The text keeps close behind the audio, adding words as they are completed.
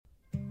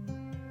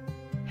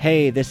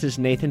Hey, this is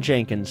Nathan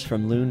Jenkins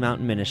from Loon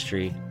Mountain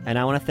Ministry, and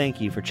I want to thank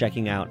you for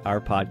checking out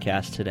our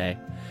podcast today.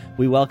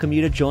 We welcome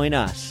you to join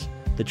us,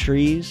 the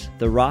trees,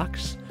 the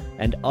rocks,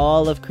 and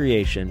all of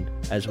creation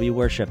as we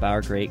worship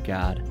our great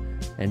God.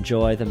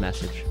 Enjoy the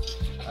message.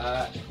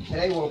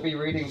 Today we'll be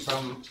reading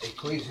from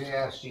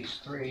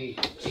Ecclesiastes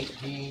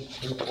 3:18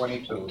 through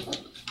 22.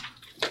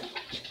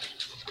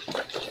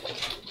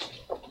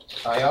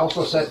 I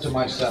also said to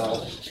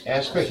myself,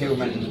 as for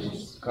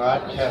humans,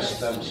 God tests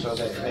them so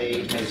that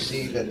they may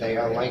see that they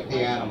are like the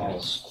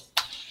animals.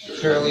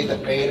 Surely the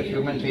fate of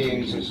human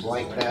beings is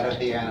like that of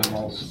the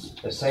animals.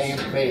 The same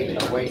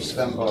fate awaits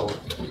them both.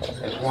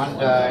 As one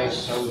dies,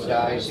 so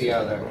dies the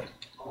other.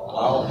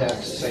 All have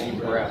the same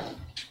breath.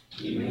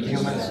 Even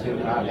humans do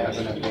not have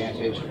an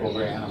advantage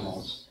over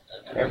animals.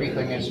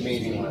 Everything is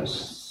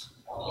meaningless.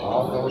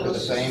 All go to the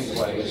same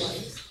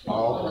place.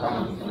 All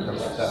come from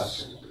the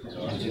dust,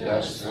 and to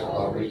dust will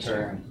all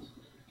return.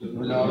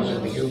 Who knows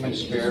if the human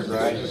spirit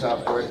rises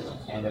upward,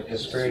 and if the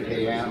spirit of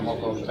the animal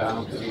goes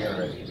down to the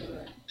earth?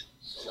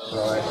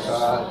 So I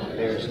thought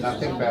there's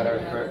nothing better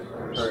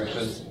for a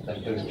person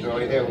than to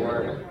enjoy their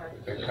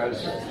work,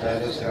 because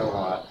that is their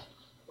lot.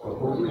 For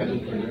who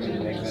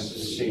can make them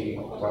see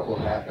what will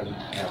happen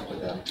after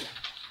them?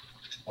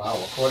 Wow,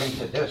 according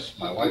to this,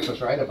 my wife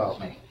was right about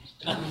me.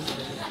 This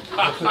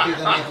would be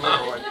the name of the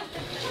Lord.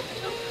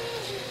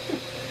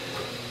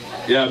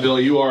 Yeah,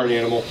 Billy, you are an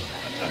animal.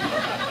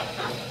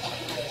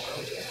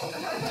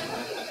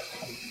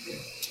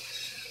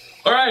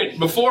 All right,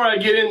 before I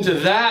get into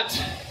that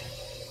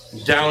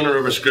downer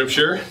of a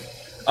scripture,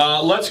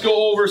 let's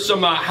go over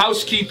some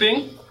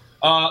housekeeping.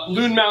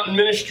 Loon Mountain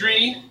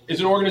Ministry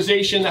is an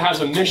organization that has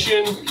a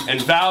mission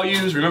and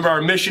values. Remember,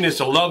 our mission is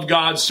to love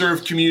God,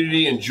 serve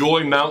community,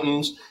 enjoy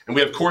mountains, and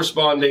we have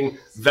corresponding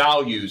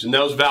values. And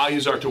those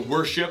values are to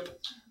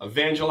worship,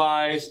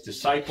 evangelize,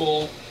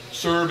 disciple,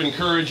 serve,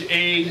 encourage,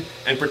 aid,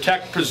 and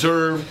protect,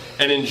 preserve,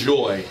 and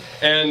enjoy.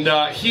 And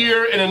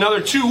here in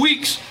another 2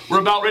 weeks, we're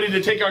about ready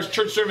to take our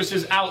church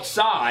services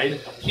outside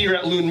here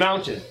at Loon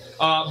Mountain.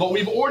 But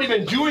we've already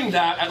been doing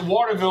that at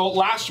Waterville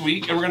last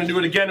week, and we're going to do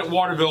it again at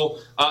Waterville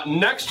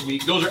next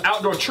week. Those are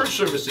outdoor church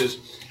services.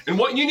 And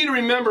what you need to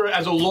remember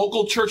as a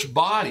local church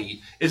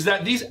body is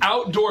that these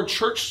outdoor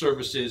church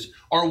services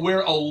are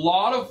where a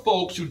lot of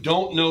folks who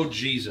don't know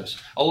Jesus,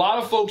 a lot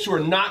of folks who are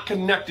not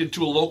connected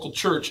to a local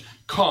church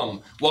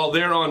come while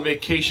they're on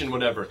vacation,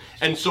 whatever.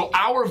 And so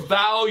our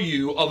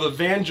value of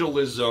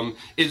evangelism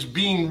is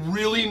being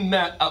really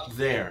met up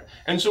there.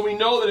 And so we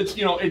know that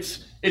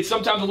it's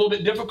sometimes a little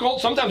bit difficult.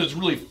 Sometimes it's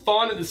really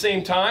fun at the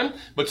same time,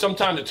 but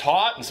sometimes it's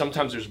hot, and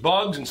sometimes there's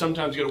bugs, and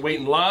sometimes you got to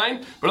wait in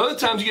line. But other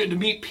times you get to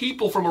meet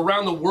people from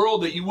around the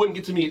world that you wouldn't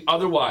get to meet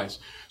otherwise.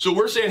 So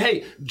we're saying,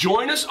 hey,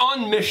 join us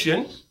on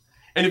mission.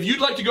 And if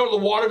you'd like to go to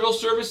the Waterville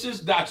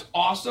services, that's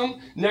awesome.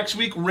 Next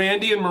week,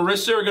 Randy and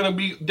Marissa are going to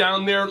be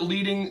down there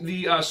leading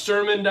the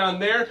sermon down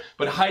there.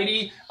 But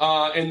Heidi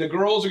and the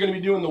girls are going to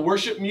be doing the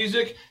worship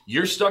music.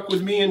 You're stuck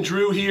with me and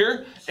Drew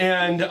here.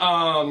 And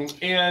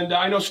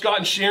I know Scott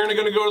and Sharon are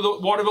going to go to the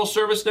Waterville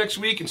service next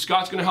week. And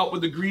Scott's going to help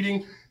with the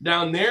greeting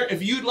down there.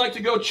 If you'd like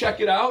to go check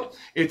it out,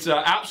 it's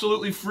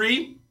absolutely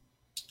free.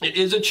 It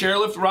is a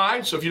chairlift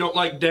ride. So if you don't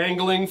like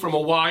dangling from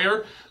a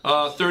wire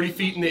 30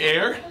 feet in the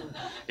air,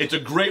 it's a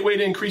great way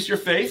to increase your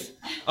faith,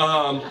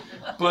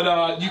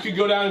 but you could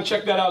go down and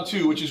check that out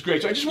too, which is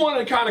great. So I just wanted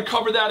to kind of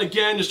cover that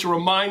again, just to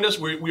remind us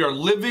we are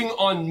living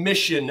on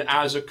mission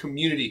as a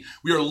community.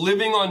 We are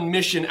living on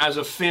mission as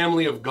a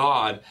family of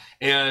God.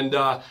 And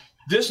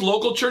this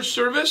local church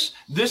service,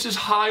 this is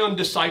high on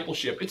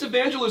discipleship. It's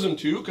evangelism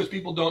too, because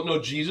people don't know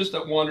Jesus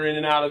that wander in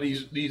and out of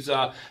these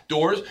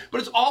doors.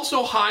 But it's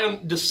also high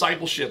on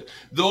discipleship.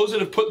 Those that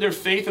have put their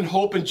faith and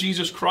hope in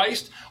Jesus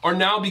Christ are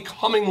now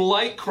becoming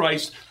like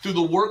Christ through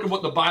the work of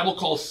what the Bible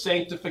calls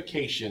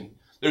sanctification.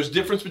 There's a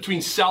difference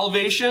between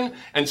salvation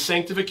and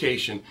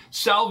sanctification.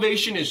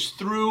 Salvation is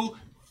through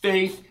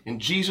faith in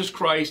Jesus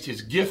Christ,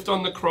 his gift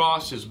on the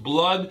cross, his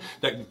blood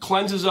that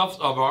cleanses us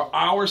of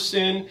our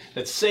sin,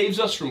 that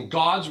saves us from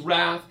God's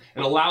wrath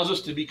and allows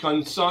us to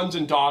become sons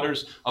and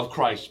daughters of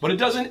Christ. But it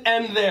doesn't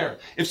end there.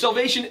 If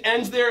salvation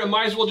ends there, it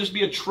might as well just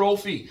be a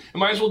trophy. It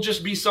might as well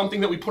just be something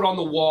that we put on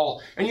the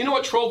wall. And you know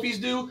what trophies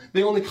do?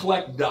 They only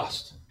collect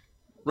dust,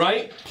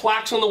 right?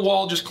 Plaques on the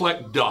wall just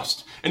collect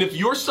dust. And if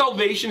your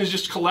salvation is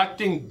just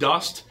collecting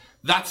dust,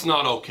 that's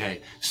not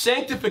okay.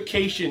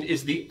 Sanctification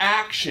is the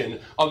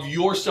action of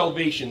your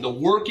salvation, the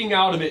working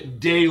out of it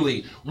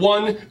daily,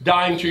 one,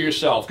 dying to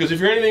yourself. Because if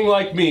you're anything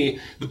like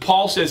me,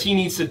 Paul says he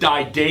needs to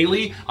die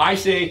daily. I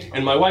say,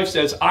 and my wife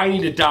says, I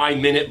need to die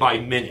minute by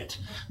minute.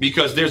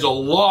 Because there's a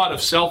lot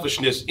of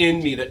selfishness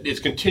in me that is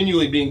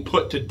continually being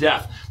put to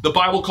death. The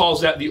Bible calls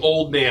that the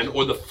old man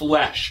or the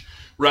flesh.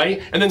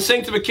 Right? And then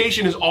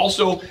sanctification is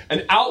also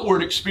an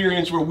outward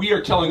experience where we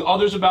are telling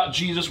others about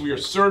Jesus. We are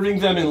serving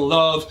them in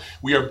love.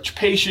 We are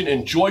patient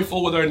and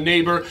joyful with our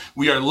neighbor.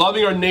 We are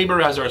loving our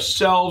neighbor as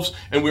ourselves,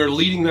 and we are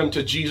leading them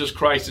to Jesus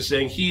Christ, as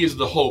saying he is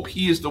the hope,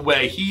 he is the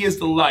way, he is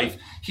the life,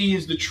 he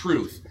is the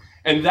truth.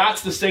 And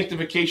that's the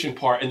sanctification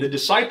part. And the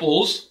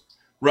disciples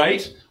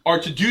right, are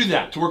to do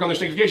that, to work on their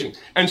sanctification.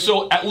 And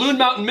so at Loon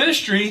Mountain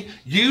Ministry,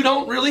 you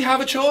don't really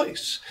have a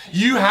choice.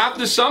 You have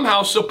to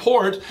somehow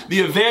support the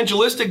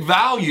evangelistic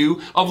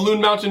value of Loon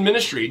Mountain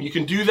Ministry. And you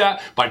can do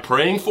that by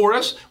praying for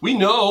us. We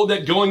know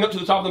that going up to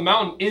the top of the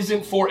mountain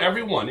isn't for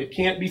everyone. It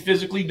can't be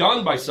physically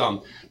done by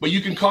some. But you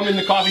can come in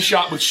the coffee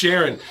shop with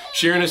Sharon.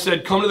 Sharon has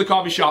said, come to the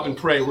coffee shop and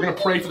pray. We're going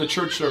to pray for the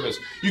church service.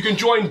 You can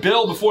join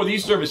Bill before the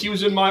East service. He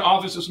was in my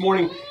office this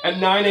morning at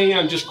 9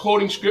 a.m. just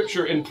quoting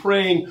scripture and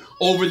praying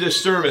over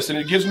this service. And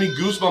it gives me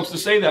goosebumps to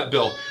say that,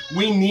 Bill.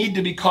 We need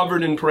to be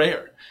covered in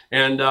prayer.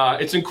 And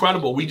it's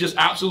incredible. We just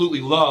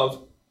absolutely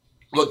love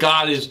what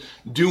God is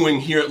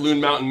doing here at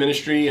Loon Mountain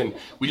Ministry, and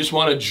we just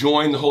want to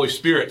join the Holy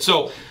Spirit.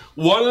 So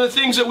one of the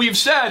things that we've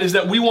said is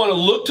that we want to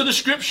look to the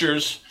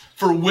scriptures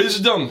for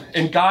wisdom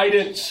and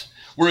guidance.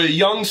 We're a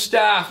young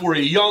staff, we're a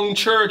young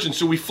church, and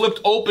so we flipped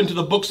open to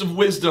the books of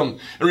wisdom.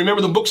 And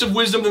remember, the books of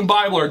wisdom in the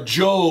Bible are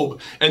Job,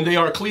 and they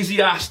are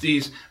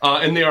Ecclesiastes,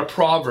 and they are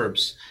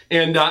Proverbs.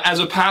 And as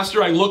a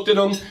pastor, I looked at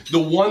them. The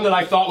one that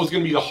I thought was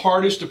going to be the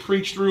hardest to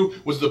preach through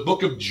was the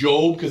book of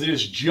Job, because it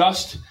is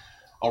just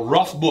a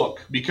rough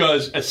book.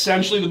 Because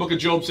essentially the book of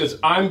Job says,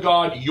 I'm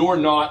God, you're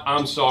not,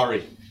 I'm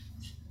sorry.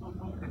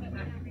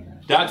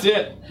 That's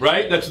it,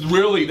 right? That's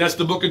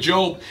the book of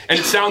Job. And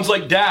it sounds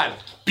like dad,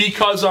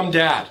 because I'm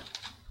dad.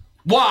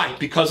 Why?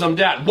 Because I'm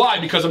dad. Why?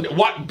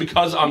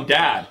 Because I'm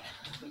dad.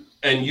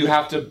 And you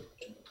have to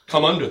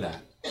come under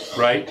that,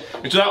 right?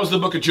 And so that was the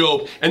book of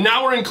Job. And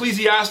now we're in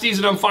Ecclesiastes,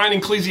 and I'm finding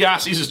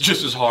Ecclesiastes is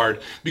just as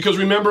hard. Because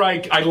remember,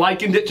 I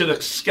likened it to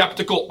the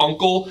skeptical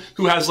uncle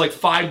who has like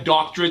 5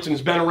 doctorates and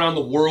has been around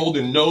the world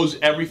and knows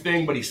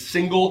everything, but he's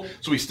single,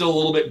 so he's still a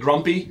little bit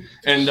grumpy.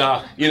 And,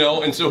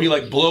 and so he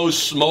like blows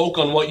smoke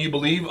on what you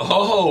believe.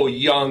 Oh,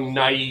 young,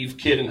 naive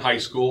kid in high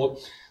school,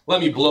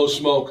 let me blow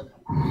smoke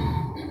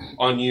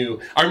on you.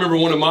 I remember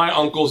one of my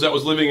uncles that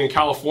was living in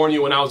California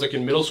when I was like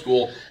in middle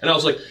school, and I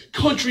was like,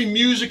 country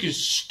music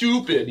is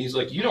stupid. And he's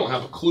like, you don't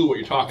have a clue what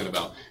you're talking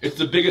about. It's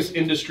the biggest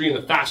industry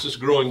and the fastest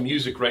growing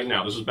music right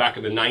now. This was back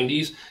in the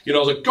 90s. I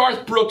was like,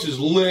 Garth Brooks is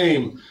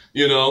lame,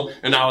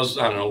 and I was,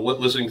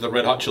 listening to the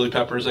Red Hot Chili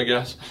Peppers, I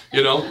guess,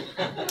 and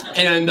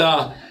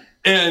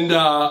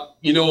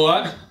you know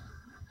what?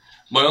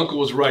 My uncle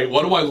was right.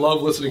 What do I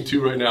love listening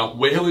to right now?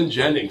 Waylon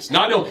Jennings.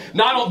 Not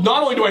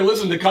only do I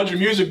listen to country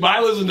music, but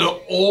I listen to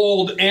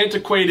old,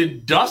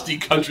 antiquated, dusty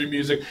country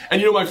music.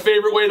 And my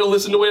favorite way to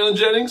listen to Waylon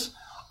Jennings?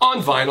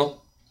 On vinyl.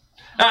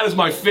 That is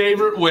my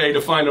favorite way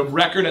to find a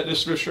record at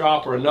this thrift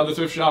shop or another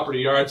thrift shop or a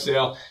yard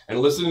sale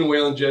and listen to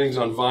Waylon Jennings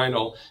on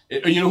vinyl.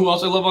 You know who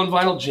else I love on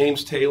vinyl?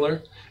 James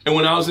Taylor. And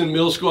when I was in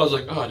middle school, I was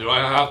like, oh, do I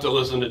have to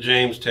listen to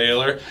James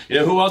Taylor? You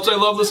know who else I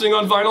love listening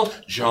on vinyl?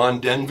 John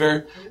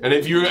Denver. And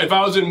if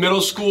I was in middle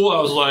school, I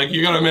was like,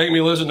 you're going to make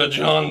me listen to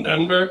John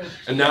Denver?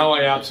 And now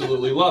I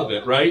absolutely love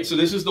it, right? So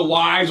this is the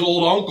wise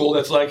old uncle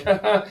that's like,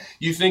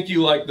 you think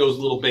you like those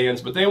little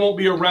bands, but they won't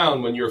be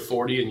around when you're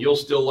 40 and you'll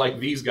still like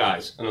these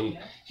guys. And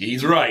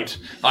he's right.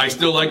 I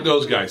still like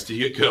those guys to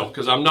get killed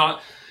because I'm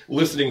not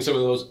listening to some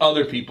of those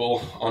other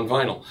people on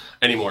vinyl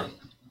anymore.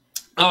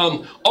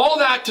 All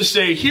that to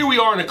say, here we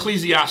are in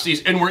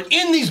Ecclesiastes, and we're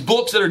in these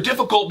books that are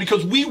difficult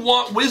because we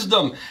want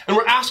wisdom, and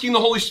we're asking the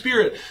Holy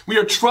Spirit. We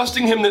are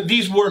trusting Him that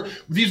these were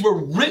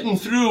written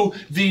through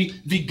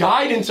the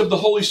guidance of the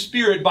Holy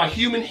Spirit by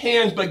human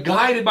hands, but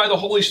guided by the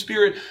Holy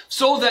Spirit,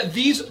 so that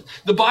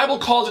the Bible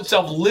calls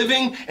itself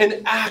living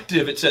and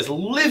active. It says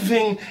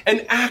living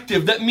and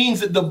active. That means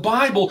that the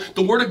Bible,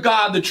 the Word of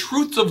God, the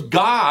truths of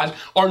God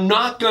are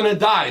not going to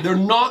die. They're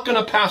not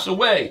going to pass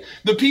away.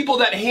 The people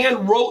that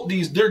hand wrote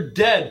these, they're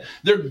dead.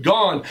 They're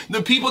gone.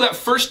 The people that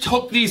first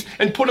took these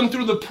and put them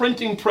through the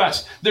printing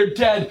press, they're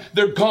dead.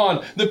 They're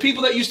gone. The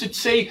people that used to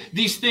say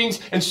these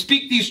things and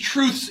speak these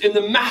truths in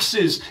the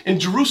masses in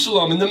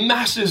Jerusalem, in the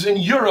masses in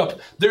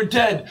Europe, they're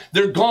dead.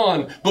 They're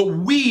gone. But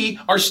we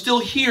are still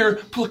here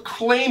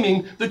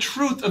proclaiming the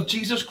truth of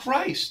Jesus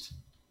Christ.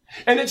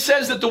 And it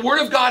says that the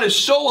Word of God is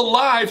so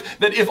alive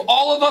that if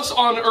all of us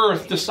on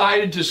earth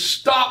decided to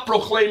stop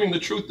proclaiming the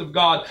truth of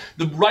God,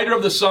 the writer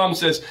of the Psalm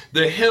says,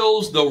 the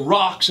hills, the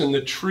rocks, and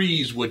the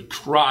trees would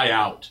cry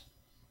out.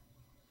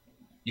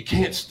 You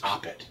can't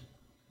stop it.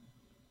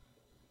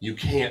 You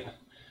can't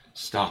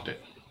stop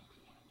it.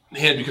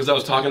 Man, because I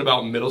was talking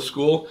about middle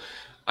school,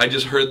 I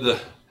just heard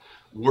the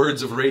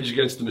words of Rage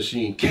Against the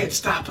Machine. Can't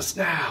stop us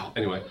now.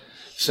 Anyway,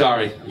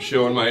 sorry, I'm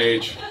showing my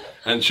age.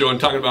 And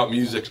talking about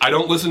music. I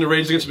don't listen to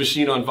Rage Against the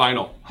Machine on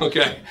vinyl,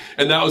 okay?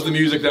 And that was the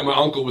music that my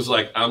uncle was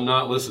like, I'm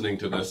not listening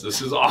to this.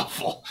 This is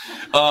awful.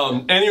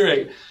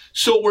 Anyway,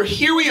 so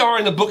here we are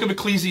in the book of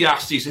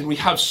Ecclesiastes, and we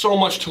have so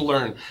much to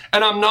learn.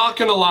 And I'm not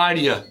going to lie to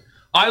you.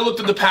 I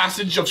looked at the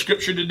passage of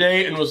Scripture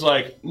today and was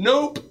like,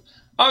 nope,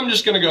 I'm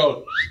just going to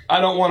go,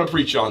 I don't want to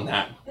preach on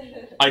that.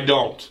 I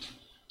don't.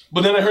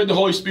 But then I heard the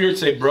Holy Spirit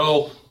say,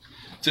 bro,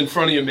 it's in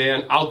front of you,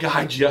 man. I'll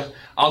guide you.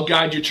 I'll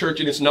guide your church,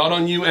 and it's not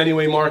on you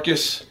anyway,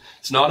 Marcus.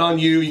 It's not on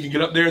you. You can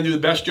get up there and do the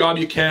best job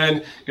you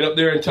can. Get up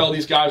there and tell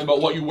these guys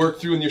about what you work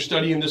through and you're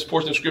studying this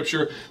portion of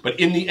Scripture. But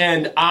in the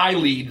end, I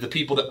lead the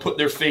people that put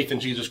their faith in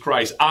Jesus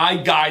Christ. I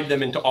guide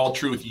them into all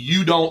truth.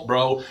 You don't,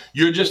 bro.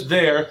 You're just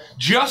there.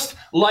 Just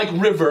like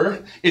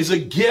River is a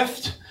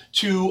gift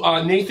to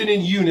Nathan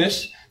and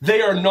Eunice,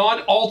 they are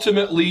not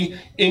ultimately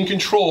in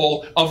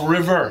control of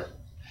River.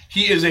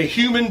 He is a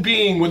human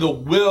being with a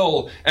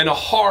will and a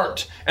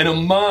heart and a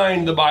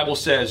mind, the Bible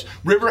says.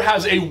 River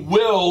has a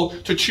will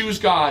to choose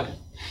God.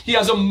 He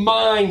has a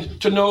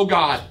mind to know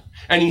God.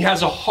 And he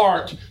has a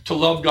heart to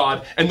love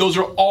God. And those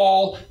are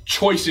all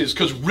choices,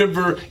 because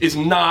River is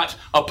not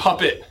a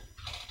puppet.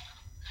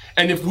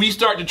 And if we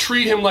start to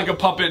treat him like a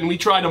puppet and we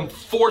try to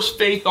force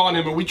faith on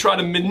him, or we try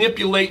to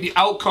manipulate the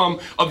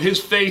outcome of his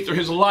faith or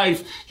his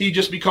life, he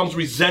just becomes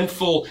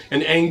resentful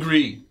and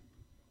angry.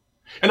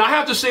 And I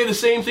have to say the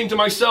same thing to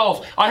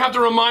myself. I have to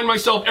remind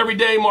myself every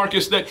day,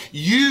 Marcus, that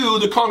you,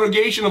 the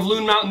congregation of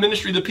Loon Mountain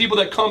Ministry, the people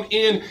that come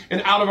in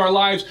and out of our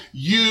lives,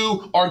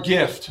 you are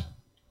gift.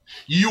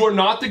 You are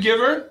not the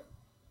giver,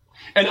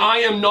 and I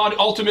am not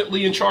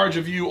ultimately in charge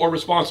of you or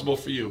responsible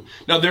for you.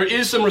 Now, there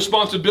is some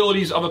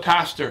responsibilities of a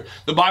pastor.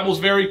 The Bible's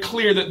very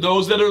clear that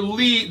those that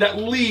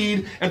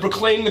lead and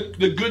proclaim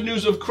the good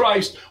news of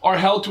Christ are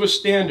held to a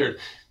standard.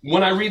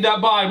 When I read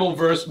that Bible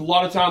verse, a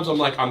lot of times I'm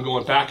like, I'm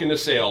going back into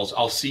sales.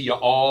 I'll see you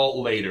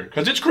all later.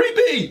 Because it's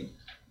creepy.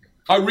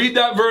 I read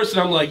that verse and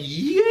I'm like,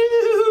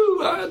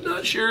 I'm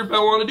not sure if I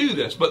want to do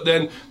this. But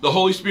then the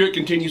Holy Spirit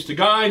continues to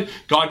guide.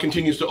 God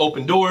continues to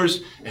open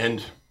doors.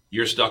 And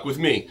you're stuck with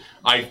me.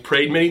 I've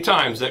prayed many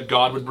times that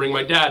God would bring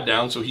my dad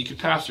down so he could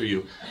pastor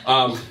you.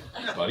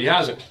 But he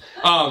hasn't.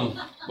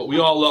 But we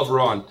all love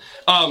Ron.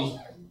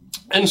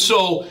 And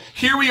so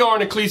here we are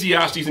in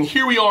Ecclesiastes, and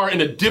here we are in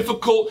a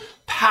difficult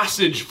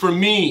passage for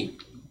me.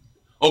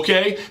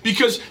 Okay?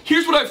 Because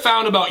here's what I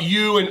found about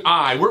you and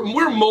I.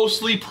 We're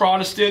mostly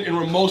Protestant and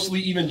we're mostly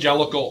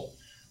evangelical.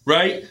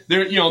 Right?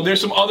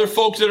 There's some other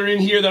folks that are in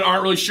here that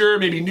aren't really sure,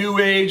 maybe New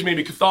Age,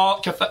 maybe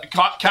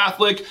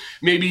Catholic,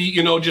 maybe,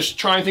 just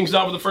trying things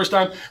out for the first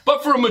time.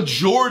 But for a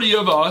majority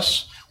of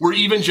us, we're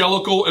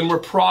evangelical and we're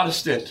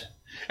Protestant.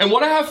 And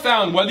what I have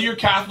found, whether you're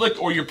Catholic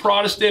or you're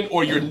Protestant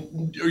or you're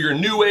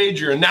New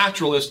Age, you're a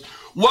naturalist,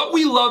 what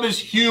we love as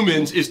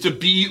humans is to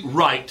be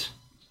right.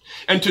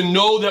 And to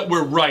know that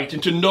we're right.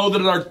 And to know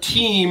that our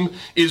team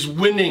is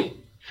winning.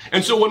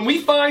 And so when we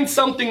find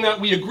something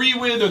that we agree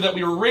with or that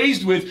we were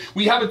raised with,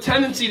 we have a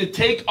tendency to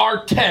take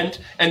our tent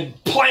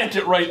and plant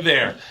it right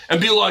there.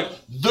 And be like,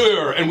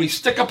 there. And we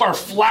stick up our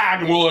flag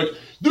and we're like,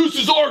 this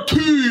is our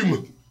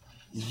team.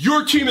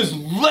 Your team is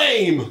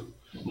lame.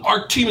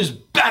 Our team is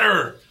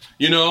better.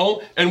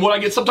 And what I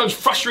get sometimes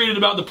frustrated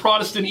about the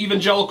Protestant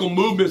evangelical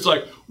movement is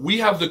like, we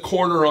have the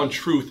corner on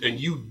truth and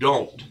you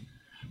don't.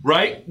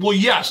 Right? Well,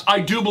 yes, I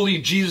do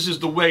believe Jesus is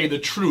the way, the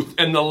truth,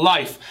 and the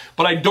life.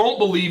 But I don't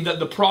believe that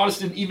the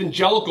Protestant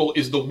evangelical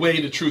is the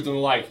way, the truth, and the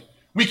life.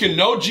 We can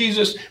know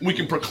Jesus, and we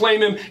can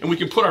proclaim him, and we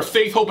can put our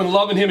faith, hope, and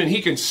love in him, and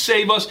he can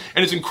save us,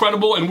 and it's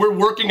incredible, and we're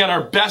working at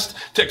our best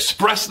to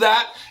express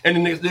that,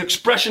 and the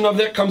expression of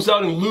that comes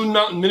out in Loon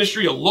Mountain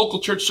Ministry, a local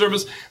church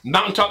service,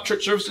 mountaintop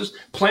church services,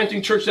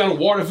 planting church down in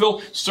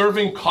Waterville,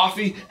 serving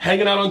coffee,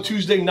 hanging out on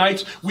Tuesday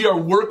nights. We are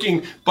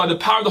working by the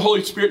power of the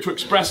Holy Spirit to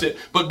express it,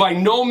 but by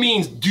no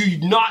means do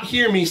you not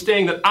hear me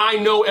saying that I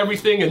know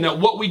everything, and that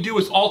what we do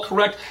is all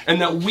correct,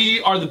 and that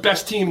we are the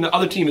best team, and the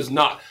other team is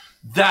not.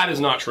 That is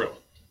not true.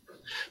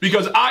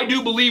 Because I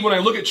do believe when I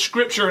look at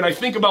Scripture and I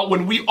think about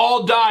when we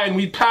all die and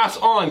we pass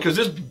on, because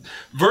this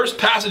verse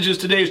passages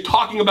today is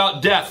talking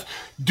about death.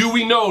 Do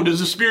we know? Does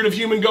the spirit of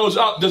human goes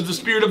up? Does the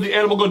spirit of the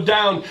animal go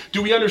down?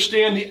 Do we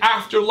understand the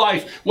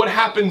afterlife? What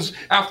happens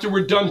after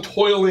we're done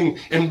toiling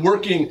and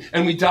working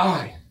and we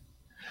die?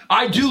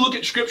 I do look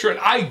at Scripture and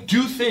I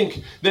do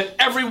think that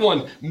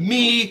everyone,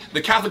 me,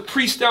 the Catholic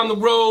priest down the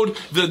road,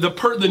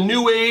 the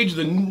New Age,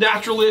 the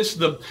naturalists,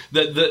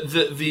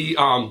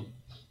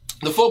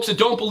 the folks that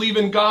don't believe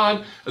in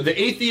God,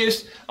 the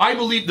atheists, I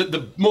believe that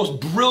the most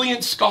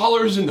brilliant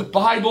scholars in the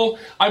Bible,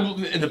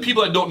 and the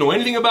people that don't know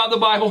anything about the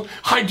Bible,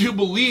 I do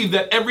believe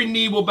that every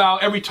knee will bow,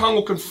 every tongue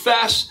will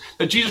confess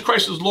that Jesus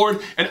Christ is Lord,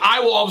 and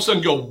I will all of a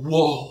sudden go,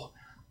 whoa,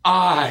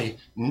 I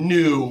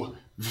knew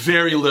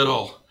very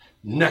little,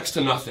 next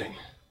to nothing.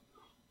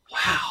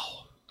 Wow.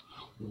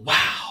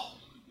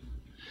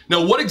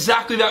 Now, what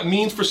exactly that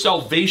means for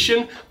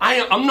salvation,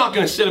 I'm not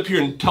going to sit up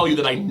here and tell you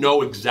that I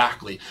know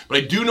exactly. But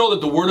I do know that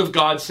the Word of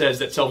God says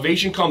that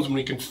salvation comes when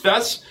we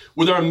confess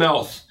with our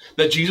mouth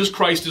that Jesus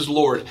Christ is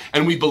Lord,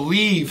 and we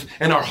believe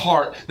in our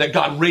heart that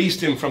God raised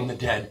him from the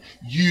dead.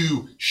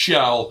 You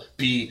shall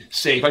be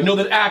saved. I know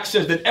that Acts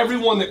says that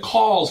everyone that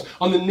calls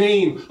on the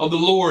name of the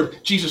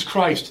Lord Jesus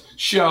Christ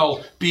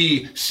shall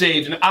be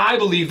saved. And I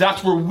believe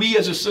that's where we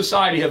as a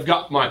society have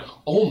got my,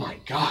 oh my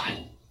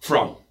God,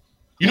 from.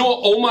 You know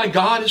what oh my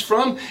God is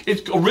from?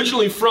 It's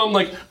originally from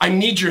like, I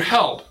need your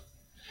help.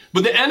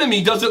 But the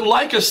enemy doesn't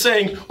like us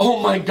saying, oh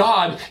my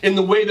God, in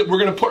the way that we're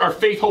going to put our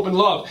faith, hope, and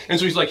love. And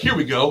so he's like, here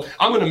we go.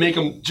 I'm going to make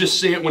them just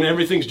say it when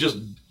everything's just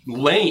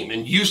lame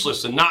and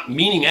useless and not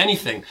meaning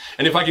anything.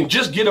 And if I can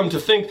just get them to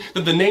think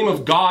that the name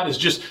of God is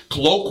just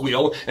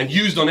colloquial and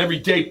used on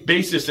everyday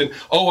basis, and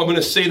I'm going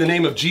to say the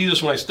name of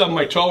Jesus when I stub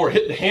my toe or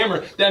hit the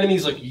hammer, the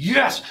enemy's like,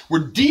 yes,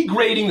 we're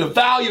degrading the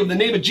value of the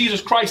name of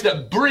Jesus Christ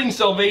that brings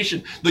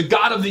salvation, the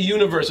God of the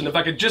universe. And if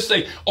I could just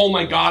say, oh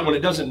my God, when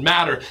it doesn't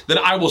matter, then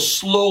I will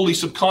slowly,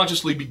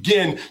 subconsciously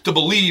begin to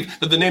believe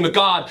that the name of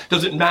God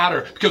doesn't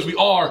matter, because we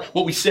are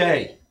what we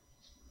say.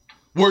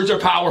 Words are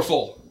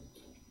powerful.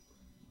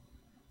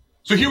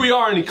 So here we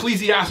are in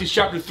Ecclesiastes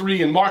chapter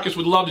 3, and Marcus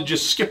would love to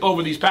just skip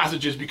over these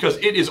passages because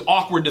it is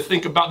awkward to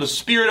think about the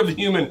spirit of the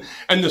human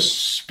and the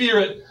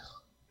spirit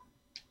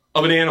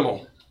of an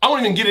animal. I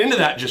won't even get into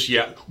that just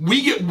yet.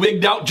 We get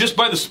wigged out just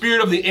by the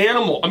spirit of the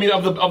animal,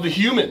 of the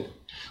human.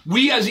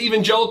 We as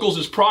evangelicals,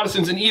 as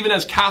Protestants, and even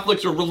as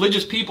Catholics or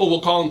religious people,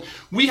 we'll call them,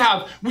 we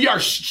are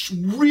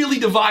really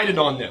divided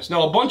on this.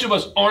 Now, a bunch of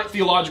us aren't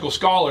theological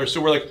scholars, so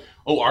we're like,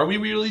 are we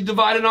really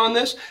divided on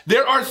this?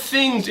 There are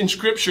things in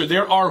Scripture,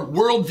 there are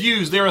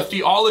worldviews, there are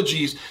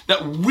theologies that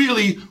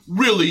really,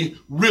 really,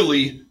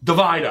 really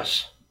divide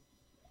us.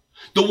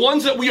 The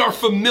ones that we are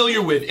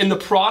familiar with in the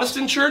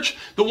Protestant church,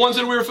 the ones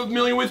that we're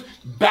familiar with,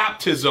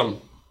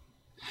 baptism.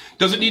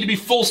 Does it need to be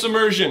full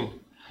submersion?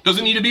 Does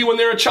it need to be when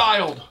they're a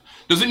child?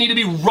 Does it need to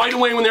be right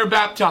away when they're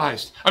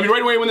baptized?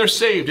 Right away when they're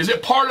saved? Is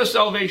it part of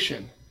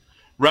salvation?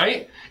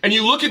 Right? And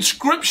you look at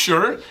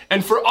Scripture,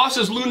 and for us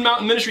as Loon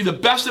Mountain Ministry, the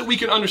best that we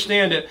can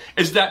understand it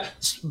is that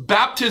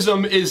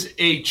baptism is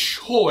a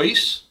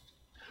choice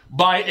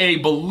by a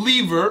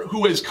believer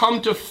who has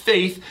come to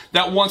faith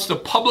that wants to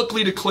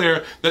publicly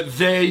declare that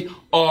they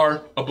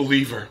are a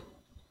believer.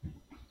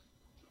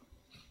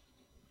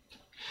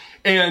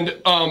 And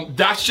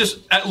that's just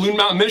at Loon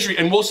Mountain Ministry.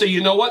 And we'll say,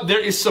 you know what?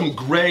 There is some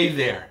gray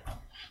there.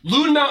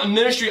 Loon Mountain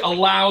Ministry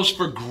allows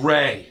for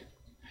gray.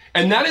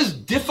 And that is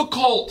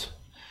difficult,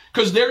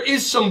 because there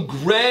is some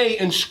gray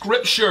in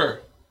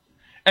Scripture.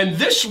 And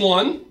this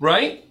one,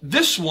 right?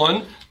 This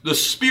one, the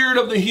spirit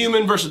of the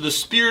human versus the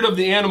spirit of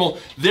the animal,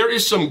 there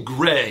is some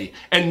gray.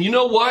 And you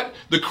know what?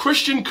 The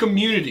Christian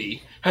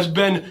community has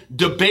been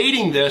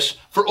debating this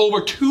for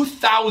over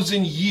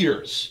 2,000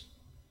 years.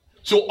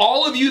 So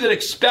all of you that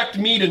expect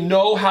me to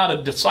know how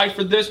to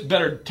decipher this,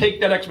 better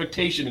take that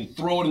expectation and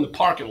throw it in the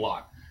parking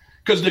lot.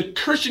 Because the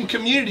Christian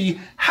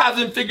community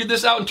hasn't figured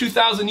this out in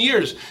 2,000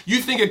 years.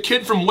 You think a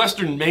kid from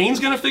Western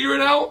Maine's going to figure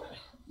it out?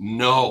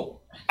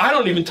 No. I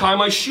don't even tie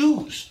my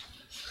shoes.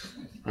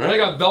 All right, I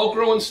got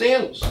Velcro and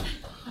sandals.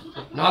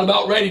 Not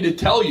about ready to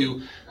tell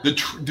you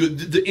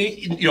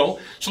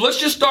So let's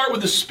just start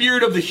with the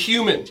spirit of the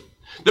human.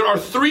 There are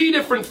 3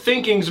 different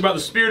thinkings about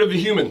the spirit of the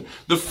human.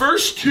 The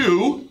first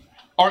 2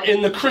 are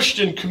in the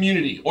Christian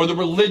community, or the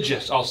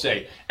religious, I'll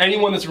say.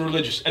 Anyone that's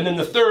religious. And then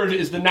the third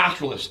is the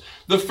naturalist.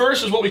 The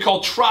first is what we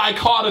call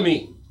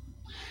trichotomy.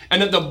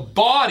 And that the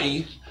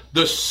body,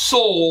 the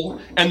soul,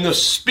 and the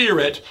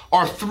spirit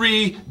are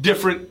 3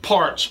 different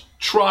parts.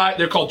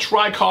 They're called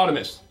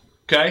trichotomous.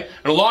 Okay?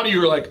 And a lot of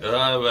you are like,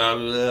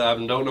 I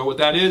don't know what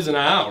that is and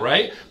how,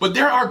 right? But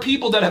there are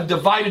people that have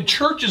divided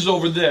churches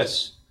over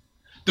this.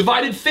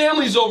 Divided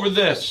families over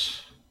this.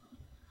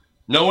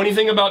 Know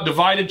anything about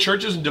divided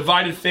churches and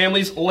divided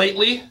families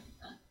lately?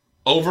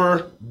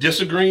 Over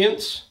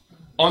disagreements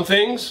on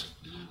things?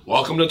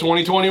 Welcome to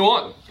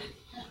 2021,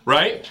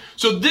 right?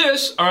 So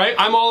this, all right,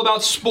 I'm all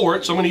about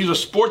sports. So I'm going to use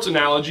a sports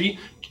analogy.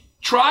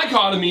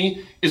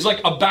 Trichotomy is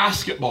like a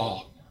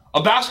basketball.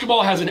 A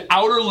basketball has an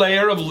outer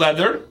layer of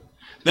leather.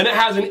 Then it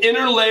has an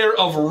inner layer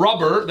of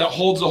rubber that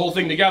holds the whole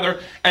thing together.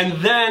 And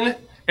then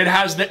it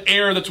has the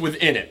air that's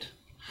within it.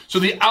 So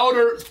the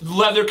outer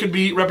leather could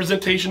be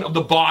representation of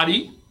the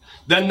body.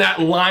 Then that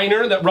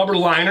liner, that rubber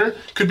liner,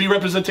 could be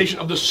representation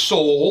of the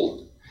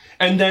soul.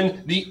 And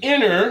then the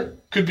inner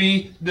could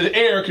be, the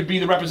air could be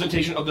the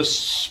representation of the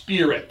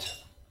spirit.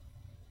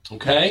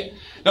 Okay?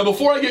 Now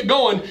before I get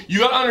going, you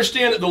got to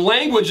understand that the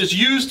language that's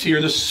used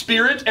here, the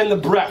spirit and the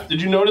breath.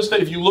 Did you notice that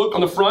if you look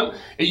on the front,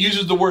 it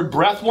uses the word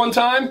breath one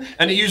time,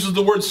 and it uses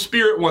the word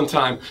spirit one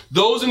time.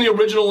 Those in the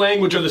original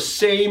language are the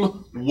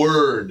same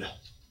word.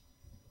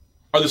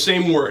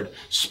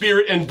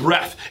 Spirit and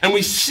breath. And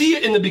we see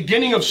it in the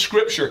beginning of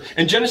Scripture,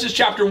 in Genesis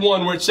chapter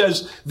 1, where it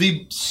says,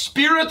 the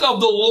Spirit of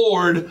the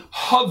Lord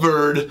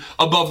hovered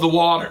above the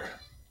water.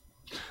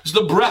 It's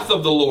the breath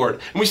of the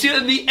Lord. And we see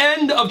it at the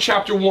end of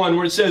chapter 1,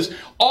 where it says,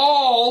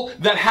 all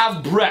that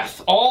have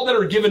breath, all that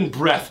are given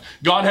breath,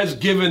 God has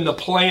given the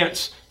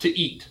plants to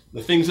eat,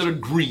 the things that are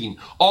green,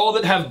 all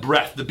that have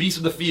breath, the beasts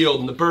of the field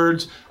and the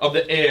birds of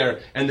the air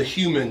and the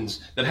humans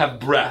that have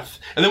breath.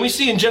 And then we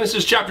see in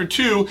Genesis chapter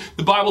 2,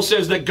 the Bible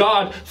says that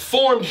God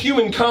formed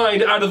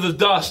humankind out of the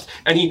dust,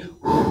 and he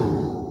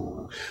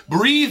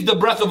breathed the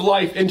breath of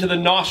life into the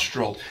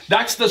nostril.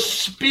 That's the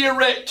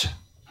spirit.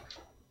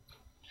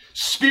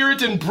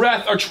 Spirit and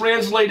breath are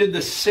translated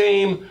the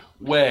same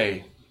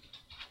way.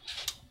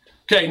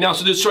 Okay, now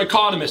so there's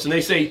trichotomists, and they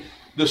say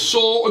the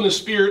soul and the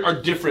spirit are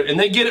different. And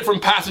they get it from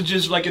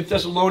passages like in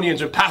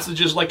Thessalonians or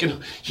passages like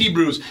in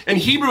Hebrews. In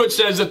Hebrew it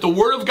says that the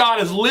word of God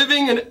is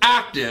living and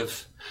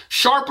active,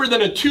 sharper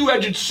than a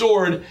two-edged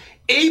sword,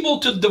 able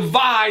to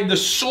divide the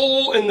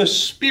soul and the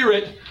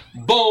spirit,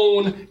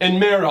 bone and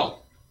marrow.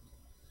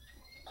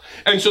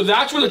 And so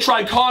that's where the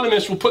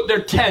trichotomists will put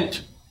their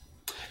tent.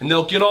 And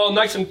they'll get all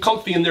nice and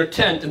comfy in their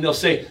tent, and they'll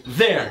say,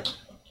 there,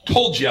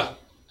 told you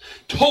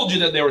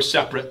that they were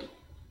separate.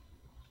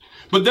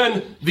 But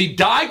then the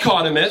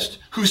dichotomist,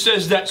 who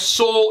says that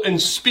soul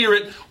and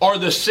spirit are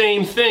the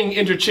same thing,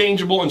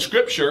 interchangeable in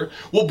Scripture,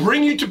 will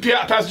bring you to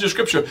passages of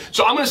Scripture.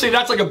 So I'm going to say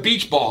that's like a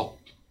beach ball.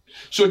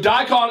 So a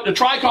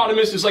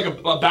trichotomist is like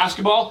a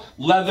basketball,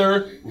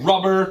 leather,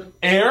 rubber,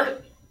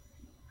 air.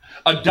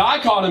 A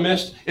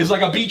dichotomist is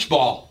like a beach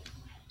ball,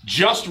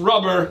 just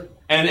rubber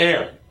and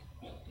air.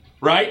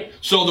 Right?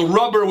 So the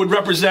rubber would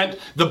represent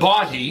the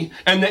body,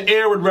 and the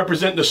air would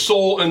represent the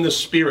soul and the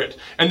spirit.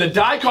 And the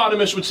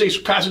dichotomist would say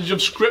passage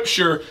of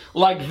Scripture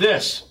like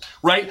this,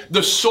 right?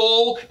 The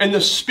soul and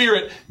the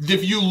spirit.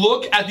 If you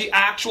look at the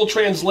actual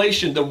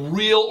translation, the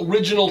real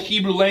original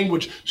Hebrew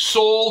language,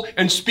 soul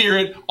and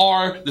spirit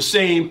are the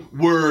same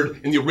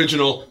word in the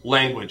original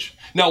language.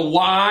 Now,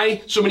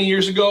 why so many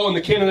years ago in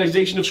the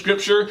canonization of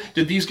Scripture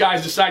did these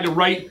guys decide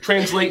to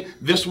translate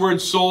this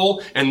word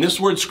soul and this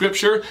word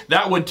Scripture?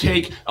 That would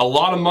take a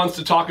lot of months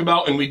to talk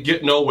about, and we'd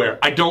get nowhere.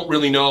 I don't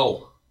really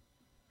know.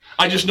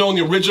 I just know in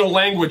the original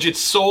language,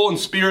 it's soul and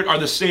spirit are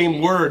the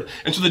same word.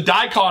 And so the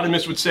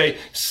dichotomist would say,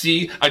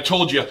 see, I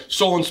told you,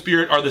 soul and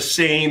spirit are the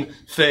same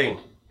thing.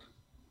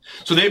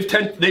 So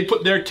they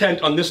put their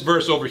tent on this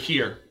verse over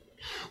here.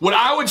 What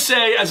I would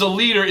say as a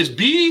leader is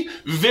be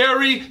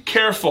very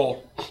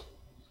careful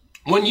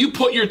when you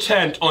put your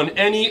tent on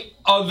any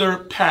other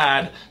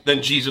pad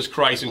than Jesus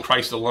Christ and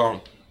Christ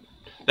alone.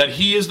 That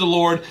he is the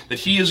Lord, that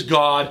he is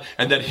God,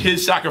 and that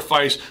his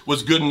sacrifice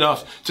was good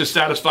enough to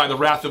satisfy the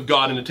wrath of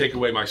God and to take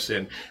away my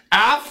sin.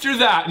 After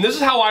that, and this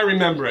is how I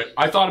remember it,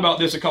 I thought about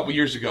this a couple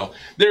years ago.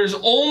 There's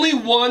only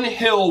one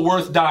hill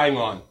worth dying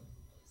on.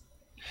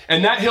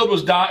 And that hill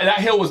was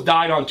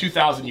died on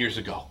 2,000 years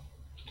ago.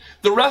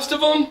 The rest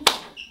of them,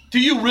 do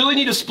you really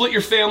need to split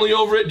your family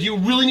over it? Do you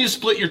really need to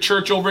split your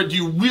church over it? Do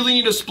you really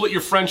need to split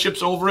your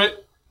friendships over it?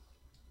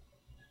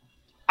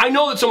 I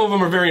know that some of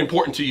them are very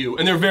important to you,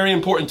 and they're very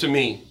important to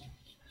me.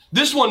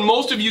 This one,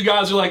 most of you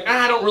guys are like,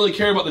 I don't really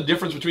care about the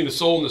difference between the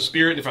soul and the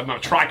spirit, if I'm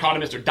not a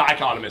trichotomist or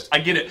dichotomist. I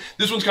get it.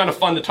 This one's kind of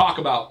fun to talk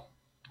about.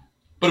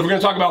 But if we're going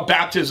to talk about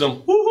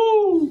baptism,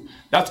 woohoo,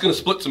 that's going to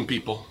split some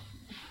people.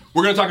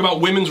 We're going to talk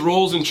about women's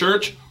roles in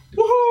church,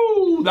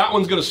 woohoo, that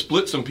one's going to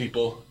split some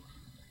people.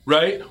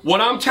 Right? What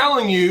I'm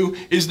telling you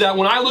is that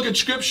when I look at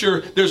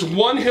Scripture, there's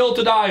one hill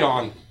to die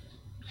on.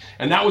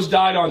 And that was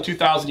died on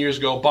 2,000 years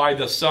ago by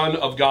the Son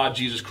of God,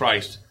 Jesus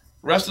Christ.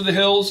 The rest of the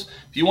hills,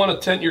 if you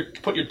want to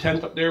put your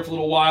tent up there for a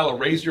little while or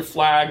raise your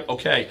flag,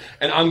 okay.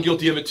 And I'm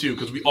guilty of it too,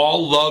 because we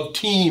all love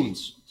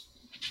teams.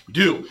 We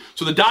do.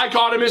 So the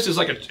dichotomist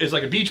is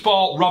like a beach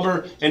ball,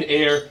 rubber and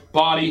air,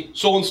 body,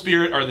 soul and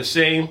spirit are the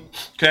same.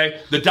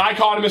 Okay. The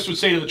dichotomist would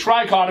say to the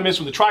trichotomist,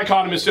 when the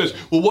trichotomist says,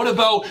 well, what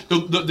about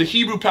the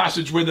Hebrew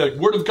passage where the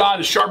word of God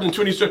is sharper than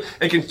two-edged sword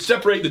and can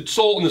separate the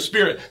soul and the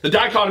spirit? The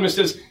dichotomist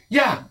says,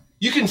 yeah,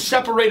 you can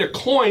separate a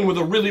coin with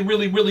a really,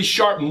 really, really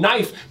sharp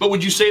knife, but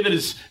would you say that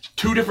it's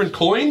two different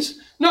coins?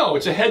 No,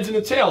 it's a heads and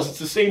a tails. It's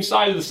the same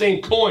side of the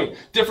same coin,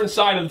 different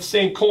side of the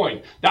same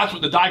coin. That's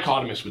what the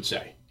dichotomist would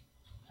say.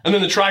 And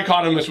then the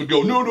trichotomist would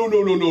go,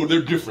 no,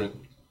 they're different.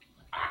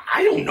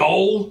 I don't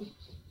know.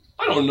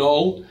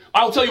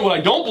 I'll tell you what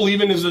I don't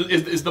believe in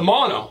is the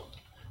mono.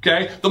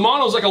 Okay? The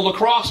mono is like a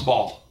lacrosse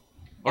ball,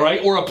 all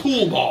right, or a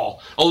pool ball.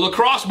 A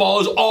lacrosse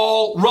ball is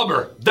all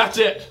rubber. That's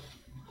it.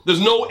 There's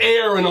no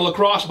air in a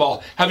lacrosse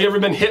ball. Have you ever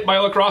been hit by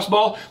a lacrosse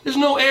ball? There's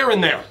no air in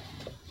there.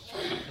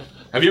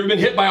 Have you ever been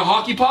hit by a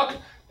hockey puck?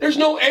 There's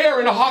no air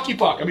in a hockey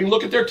puck. I mean,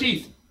 look at their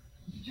teeth.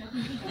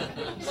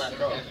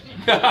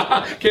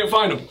 Can't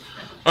find them.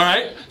 All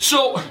right?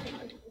 So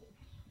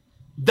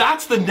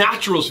that's the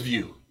naturalist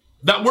view.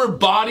 That we're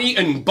body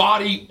and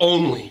body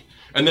only.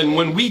 And then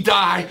when we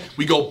die,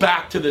 we go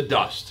back to the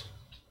dust.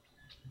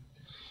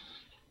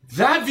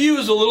 That view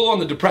is a little on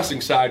the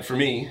depressing side for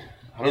me.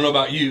 I don't know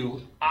about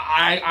you.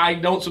 I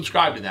don't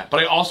subscribe to that.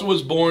 But I also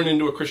was born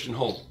into a Christian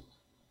home.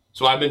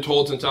 So I've been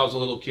told since I was a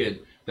little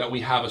kid that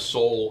we have a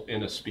soul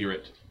and a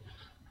spirit.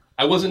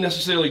 I wasn't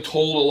necessarily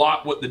told a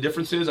lot what the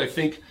difference is. I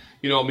think,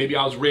 maybe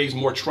I was raised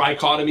more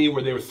trichotomy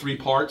where there were three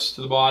parts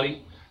to the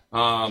body.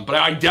 But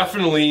I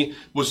definitely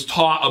was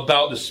taught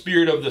about the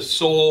spirit of the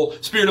soul,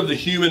 spirit of the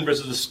human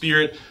versus the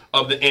spirit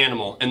of the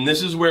animal. And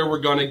this is where we're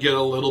going to get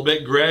a little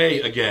bit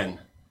gray again.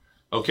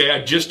 Okay,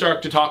 I just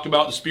started to talk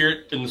about the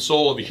spirit and the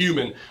soul of a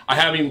human. I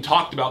haven't even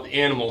talked about the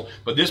animal,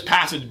 but this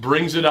passage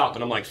brings it up,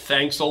 and I'm like,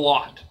 thanks a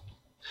lot.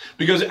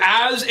 Because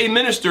as a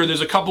minister,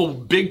 there's a couple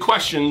big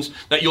questions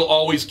that you'll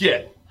always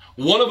get.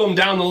 One of them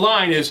down the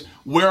line is,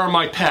 where are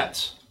my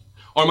pets?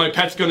 Are my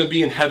pets going to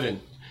be in heaven?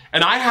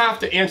 And I have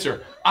to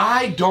answer,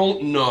 I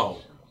don't know.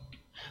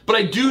 But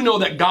I do know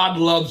that God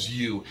loves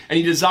you, and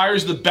he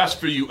desires the best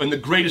for you and the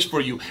greatest for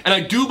you. And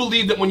I do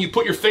believe that when you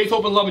put your faith,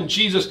 hope, and love in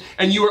Jesus,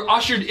 and you are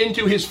ushered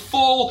into his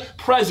full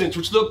presence,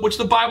 which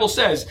the Bible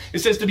says, it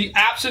says to be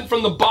absent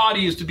from the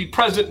body is to be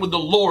present with the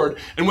Lord.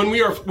 And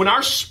when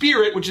our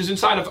spirit, which is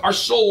inside of our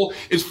soul,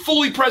 is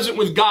fully present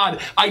with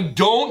God, I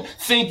don't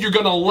think you're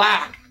going to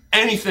lack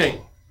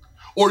anything,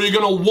 or you're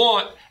going to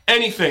want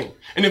anything.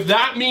 And if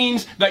that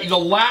means that the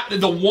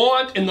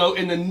want and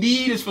the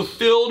need is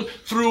fulfilled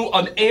through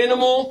an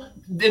animal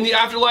in the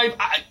afterlife,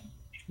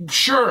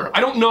 sure,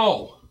 I don't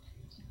know.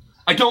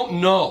 I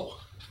don't know.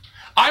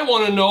 I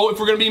want to know if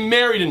we're going to be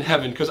married in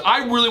heaven, because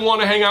I really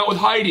want to hang out with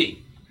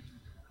Heidi.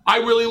 I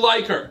really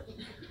like her.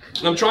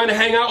 And I'm trying to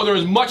hang out with her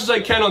as much as I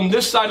can on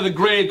this side of the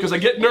grave, because I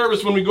get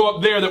nervous when we go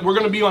up there that we're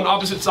going to be on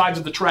opposite sides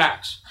of the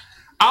tracks.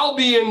 I'll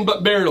be in,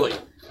 but barely.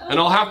 And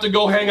I'll have to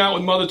go hang out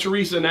with Mother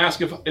Teresa and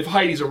ask if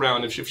Heidi's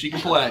around, if she can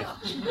play,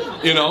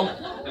 you know.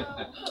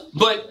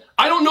 But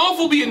I don't know if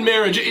we'll be in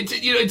marriage.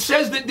 It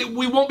says that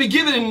we won't be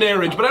given in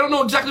marriage, but I don't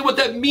know exactly what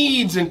that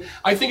means. And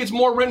I think it's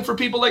more written for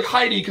people like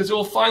Heidi, because it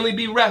will finally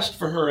be rest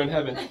for her in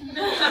heaven.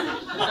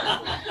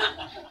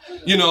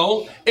 You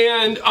know,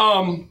 and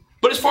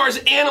but as far as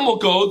animal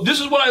go, this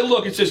is what I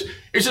look. It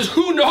says,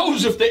 who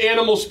knows if the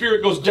animal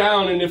spirit goes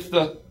down and if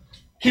the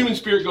human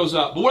spirit goes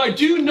up? But what I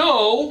do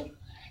know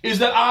is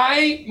that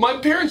my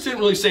parents didn't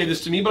really say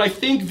this to me, but I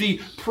think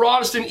the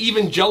Protestant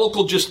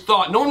evangelical just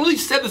thought, no one really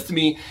said this to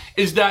me,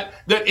 is that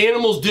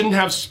animals didn't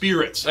have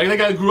spirits. I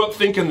think I grew up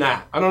thinking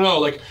that. I don't know,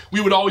 like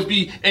we would always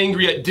be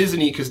angry at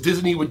Disney because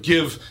Disney would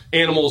give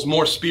animals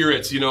more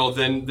spirits, you know,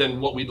 than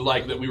what we'd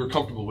like, that we were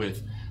comfortable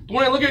with. But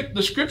when I look at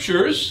the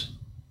scriptures,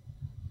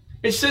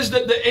 it says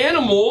that the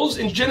animals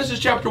in Genesis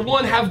chapter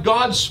 1 have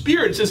God's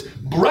spirit. It says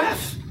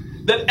breath.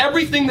 That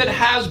everything that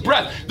has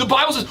breath. The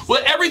Bible says,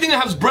 well, everything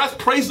that has breath,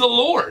 praise the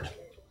Lord.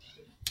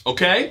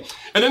 Okay?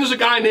 And then there's a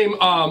guy named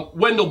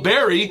Wendell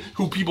Berry,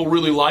 who people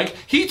really like.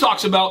 He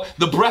talks about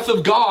the breath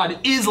of God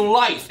is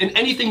life. And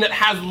anything that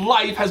has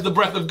life has the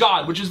breath of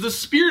God, which is the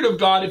Spirit of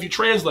God if you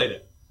translate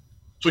it.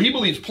 So he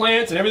believes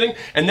plants and everything.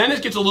 And then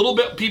it gets a little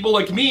bit, people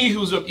like me,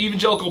 who's an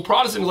evangelical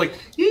Protestant, is like,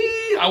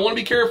 I want to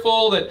be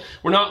careful that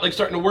we're not like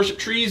starting to worship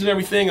trees and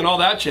everything and all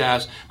that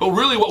jazz. But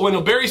really what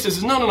Wendell Berry says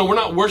is, no, we're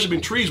not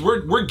worshiping trees.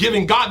 We're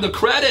giving God the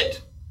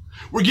credit.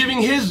 We're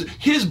giving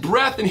his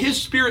breath and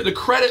his spirit the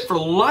credit for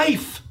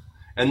life.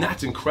 And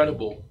that's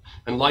incredible.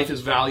 And life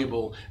is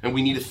valuable. And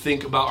we need to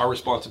think about our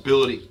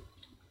responsibility.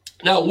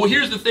 Now, well,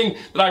 here's the thing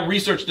that I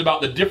researched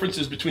about the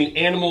differences between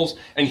animals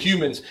and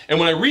humans. And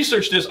when I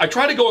researched this, I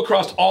try to go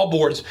across all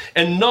boards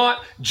and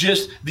not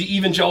just the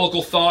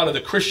evangelical thought or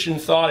the Christian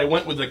thought. I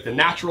went with like the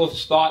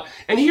naturalist thought.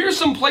 And here's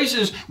some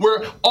places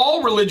where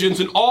all religions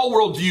and all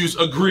worldviews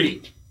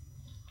agree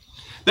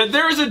that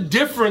there is a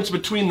difference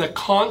between the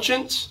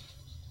conscience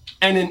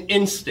and an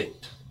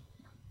instinct.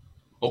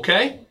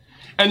 Okay?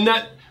 And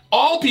that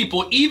all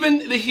people,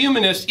 even the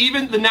humanists,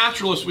 even the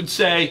naturalists would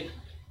say,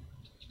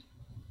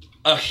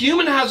 a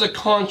human has a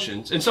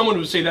conscience, and someone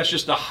would say that's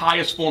just the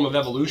highest form of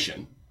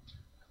evolution.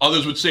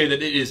 Others would say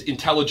that it is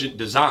intelligent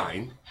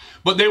design.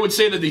 But they would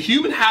say that the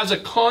human has a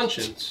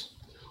conscience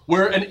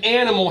where an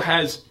animal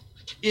has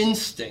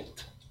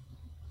instinct.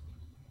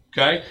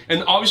 Okay?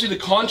 And obviously the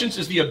conscience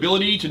is the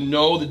ability to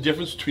know the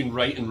difference between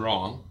right and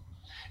wrong.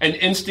 And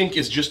instinct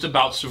is just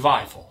about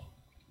survival.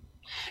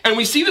 And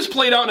we see this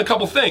played out in a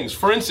couple things.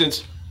 For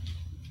instance,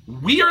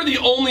 we are the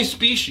only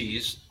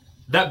species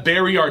that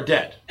bury our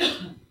dead.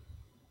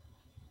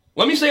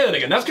 Let me say that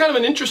again. That's kind of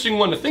an interesting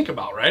one to think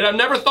about, right? I've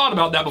never thought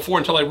about that before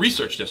until I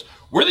researched this.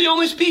 We're the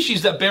only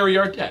species that bury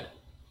our dead.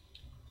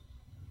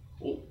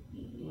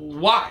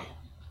 Why?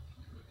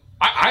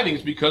 I think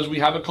it's because we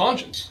have a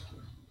conscience,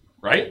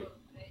 right?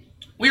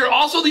 We are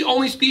also the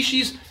only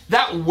species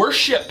that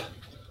worship.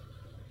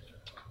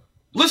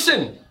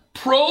 Listen,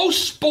 pro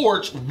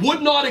sports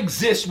would not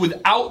exist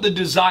without the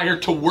desire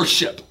to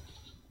worship.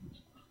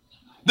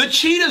 The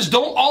cheetahs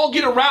don't all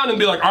get around and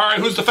be like, all right,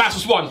 who's the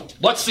fastest one?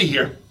 Let's see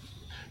here.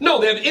 No,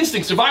 they have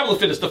instinct, survival of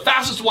the fittest. The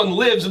fastest one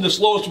lives and the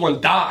slowest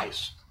one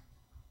dies.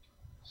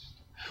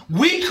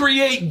 We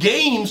create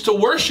games to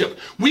worship.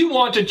 We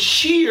want to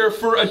cheer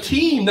for a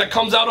team that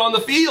comes out on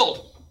the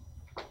field.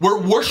 We're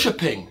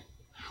worshiping.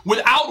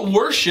 Without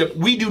worship,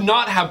 we do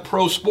not have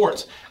pro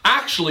sports.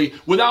 Actually,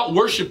 without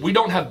worship, we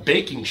don't have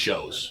baking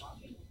shows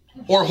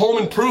or home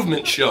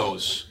improvement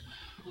shows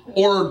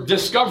or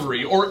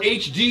Discovery or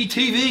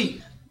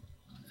HGTV.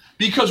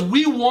 Because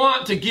we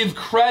want to give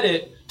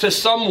credit to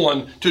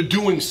someone to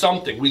doing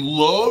something. We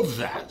love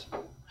that.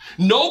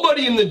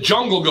 Nobody in the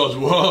jungle goes,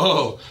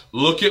 whoa,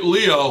 look at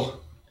Leo.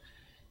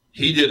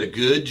 He did a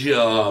good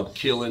job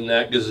killing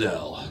that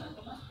gazelle.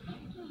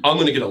 I'm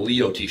going to get a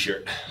Leo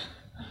t-shirt.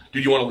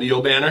 Dude, you want a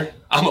Leo banner?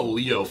 I'm a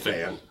Leo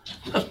fan.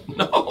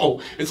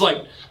 No, it's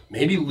like,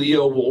 maybe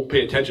Leo won't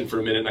pay attention for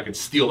a minute and I can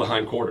steal the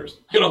hindquarters.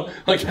 You know,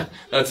 like,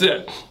 that's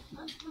it.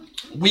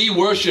 We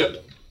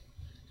worship,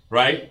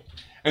 right?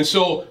 And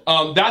so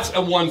that's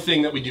one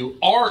thing that we do.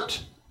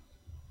 Art.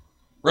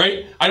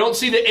 Right? I don't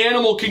see the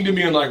animal kingdom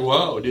being like,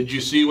 whoa, did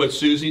you see what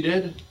Susie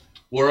did?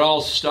 we're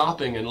all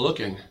stopping and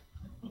looking.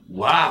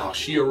 Wow,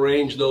 she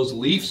arranged those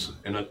leaves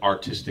in an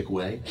artistic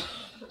way.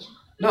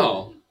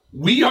 No,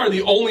 we are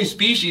the only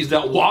species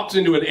that walks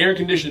into an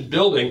air-conditioned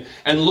building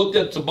and looked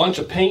at a bunch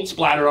of paint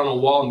splattered on a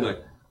wall and be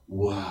like,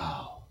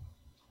 wow,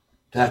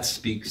 that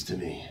speaks to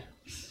me.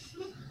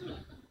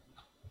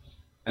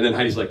 And then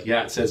Heidi's like,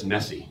 yeah, it says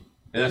messy.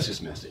 And that's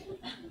just messy.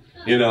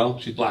 You know,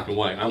 she's black and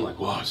white. And I'm like,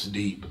 wow, it's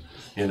deep.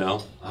 You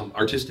know, I'm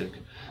artistic.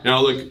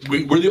 Now, look,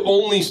 we're the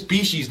only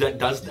species that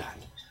does that.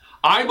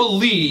 I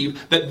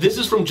believe that this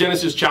is from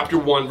Genesis chapter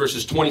 1,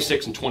 verses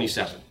 26 and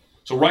 27.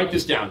 So write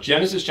this down.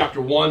 Genesis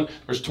chapter 1,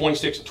 verse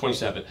 26 and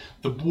 27.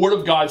 The Word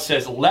of God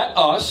says, let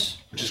us,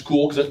 which is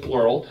cool because that's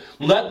plural,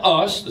 let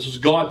us, this is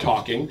God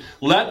talking,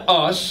 let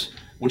us,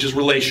 which is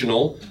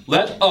relational,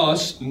 let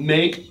us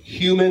make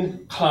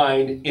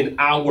humankind in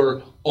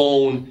our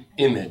own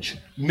image.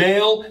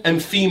 Male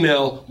and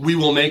female, we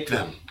will make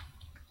them.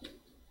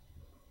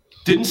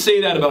 Didn't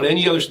say that about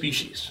any other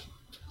species.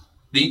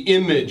 The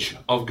image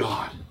of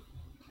God.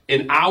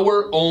 In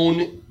our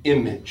own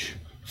image.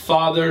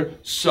 Father,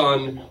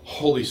 Son,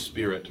 Holy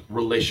Spirit.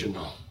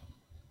 Relational.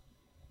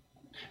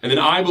 And then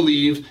I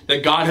believe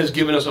that God has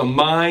given us a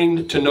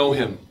mind to know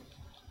Him.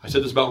 I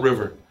said this about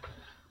River.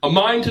 A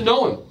mind to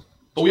know Him.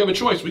 But we have a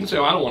choice. We can say,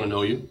 oh, I don't want to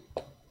know you.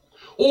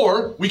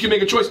 Or we can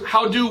make a choice.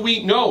 How do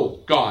we know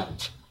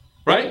God?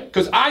 Right?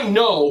 Because I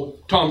know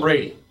Tom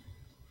Brady.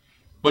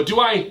 But do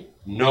I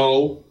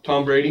know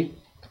Tom Brady?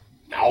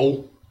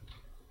 No.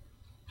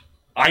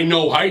 I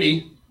know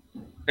Heidi.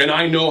 And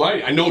I know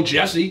Heidi. I know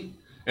Jesse.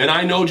 And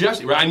I know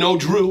Jesse. Right? I know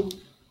Drew.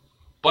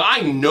 But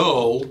I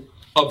know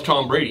of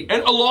Tom Brady.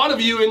 And a lot of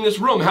you in this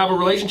room have a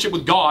relationship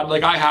with God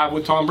like I have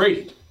with Tom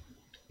Brady.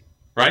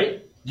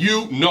 Right?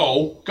 You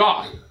know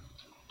God.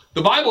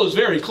 The Bible is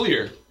very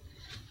clear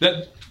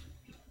that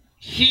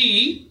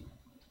He,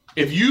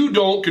 if you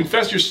don't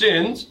confess your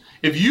sins,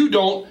 if you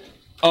don't,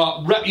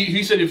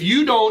 He said, if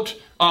you don't,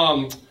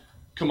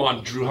 come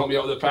on, Drew, help me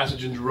out with that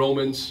passage in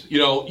Romans. You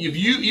know, if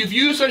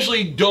you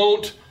essentially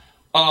don't,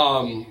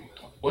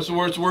 what's the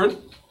word?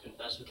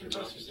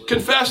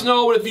 Confess,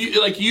 no, but if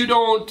you, like, you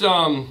don't,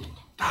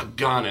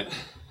 doggone it.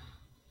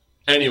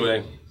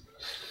 Anyway,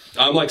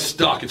 I'm like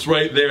stuck. It's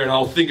right there, and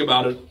I'll think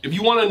about it. If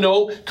you want to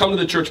know, come to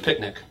the church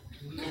picnic.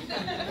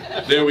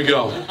 There we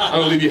go. I'm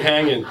going to leave you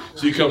hanging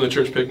so you come to the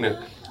church picnic.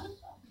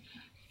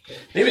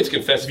 Maybe it's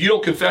confess. If you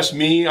don't confess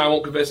me, I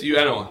won't confess you.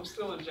 I don't know. I'm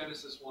still in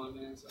Genesis 1,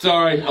 man. So. It's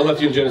all right. I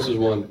left you in Genesis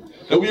 1.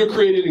 That we are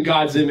created in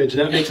God's image, and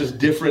that makes us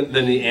different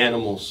than the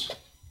animals.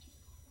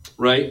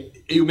 Right?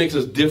 It makes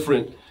us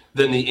different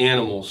than the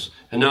animals.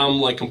 And now I'm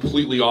like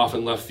completely off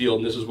in left field,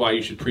 and this is why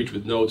you should preach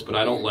with notes, but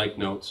I don't like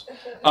notes.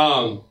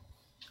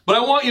 But I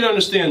want you to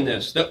understand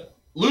this, that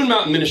Loon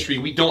Mountain Ministry,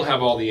 we don't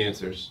have all the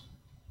answers.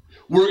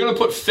 We're going to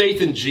put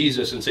faith in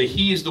Jesus and say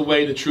He is the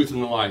way, the truth,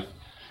 and the life.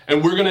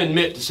 And we're going to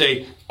admit to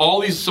say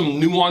all these,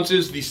 some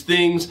nuances, these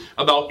things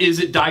about is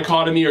it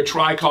dichotomy or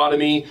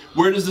trichotomy?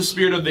 Where does the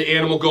spirit of the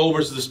animal go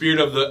versus the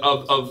spirit of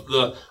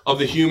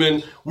the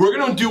human? We're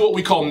going to do what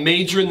we call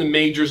major in the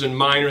majors and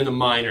minor in the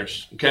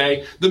minors.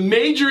 Okay? The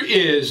major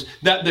is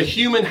that the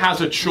human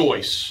has a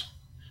choice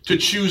to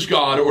choose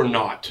God or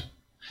not.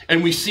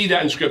 And we see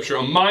that in Scripture.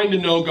 A mind to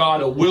know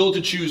God, a will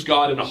to choose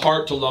God, and a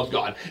heart to love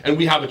God. And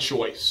we have a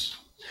choice.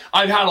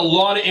 I've had a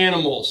lot of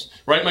animals,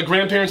 right? My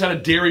grandparents had a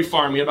dairy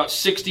farm. We had about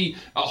 60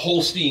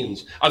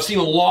 Holsteins. I've seen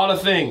a lot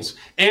of things.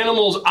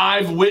 Animals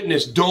I've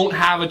witnessed don't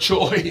have a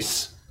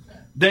choice.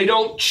 They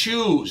don't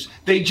choose.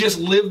 They just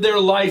live their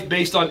life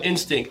based on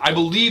instinct. I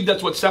believe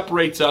that's what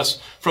separates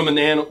us from the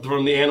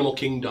animal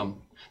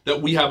kingdom.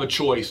 That we have a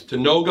choice to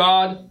know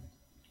God,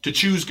 to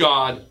choose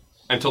God,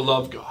 and to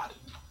love God.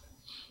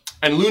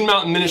 And Loon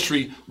Mountain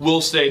Ministry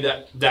will say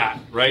that,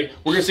 right?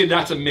 We're going to say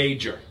that's a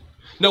major.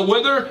 Now,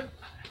 whether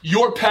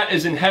your pet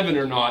is in heaven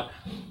or not,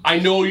 I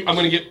know I'm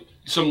going to get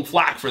some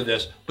flack for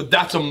this, but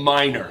that's a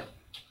minor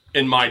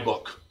in my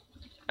book.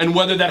 And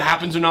whether that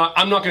happens or not,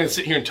 I'm not going to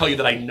sit here and tell you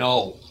that I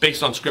know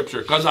based on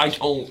Scripture, because I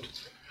don't.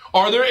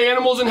 Are there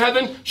animals in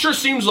heaven? Sure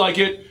seems like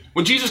it.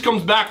 When Jesus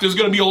comes back, there's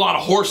going to be a lot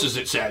of horses,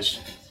 it says.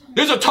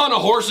 There's a ton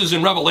of horses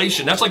in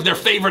Revelation. That's like their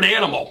favorite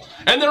animal.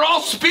 And they're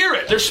all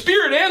spirit. They're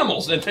spirit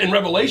animals in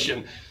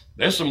Revelation.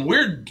 There's some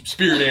weird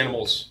spirit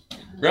animals,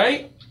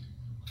 right?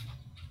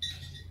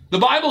 The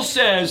Bible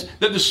says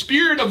that the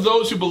spirit of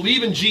those who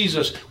believe in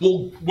Jesus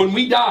will, when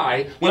we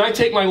die, when I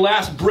take my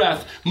last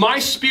breath, my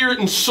spirit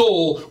and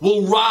soul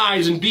will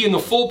rise and be in the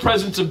full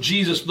presence of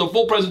Jesus, the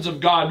full presence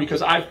of God,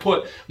 because I've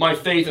put my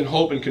faith and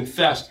hope and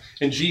confessed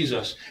in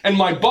Jesus. And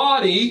my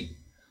body,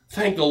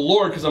 thank the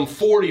Lord, because I'm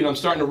 40 and I'm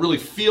starting to really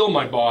feel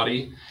my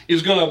body,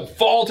 is going to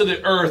fall to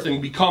the earth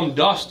and become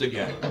dust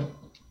again.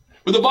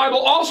 But the Bible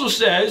also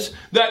says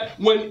that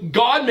when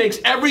God makes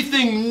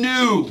everything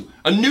new,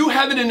 a new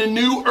heaven and a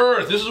new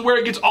earth, this is where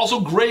it gets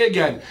also gray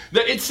again,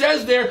 that it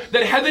says there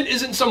that heaven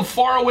isn't some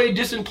faraway,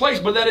 distant place,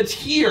 but that it's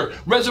here,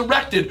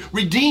 resurrected,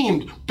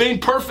 redeemed,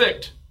 made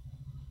perfect.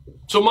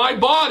 So my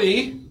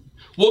body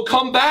will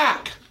come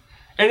back,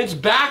 and its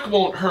back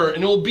won't hurt,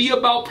 and it will be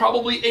about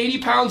probably 80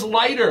 pounds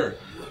lighter,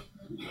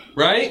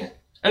 right?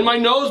 And my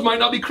nose might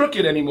not be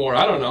crooked anymore.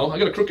 I don't know. I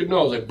got a crooked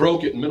nose. I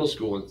broke it in middle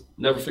school and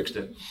never fixed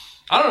it.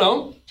 I don't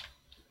know.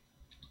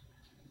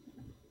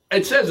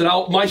 It says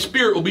that my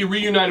spirit will be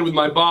reunited with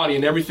my body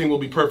and everything will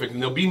be perfect.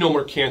 And there'll be no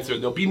more cancer.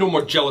 There'll be no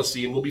more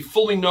jealousy. And we'll be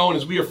fully known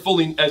as we are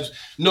fully as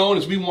known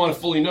as we want to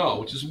fully know,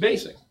 which is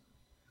amazing.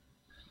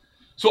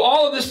 So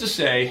all of this to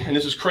say, and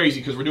this is crazy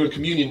because we're doing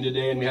communion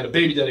today and we had a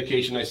baby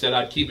dedication. I said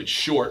I'd keep it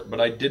short, but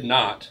I did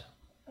not.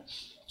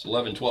 It's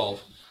 11:12.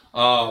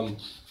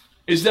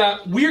 Is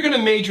that we're going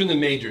to major in the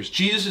majors.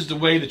 Jesus is the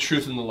way, the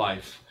truth, and the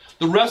life.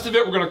 The rest of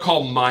it we're going to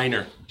call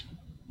minor.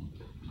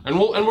 And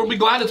we'll be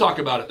glad to talk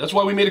about it. That's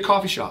why we made a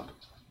coffee shop.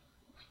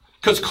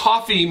 Because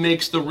coffee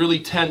makes the really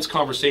tense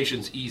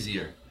conversations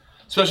easier.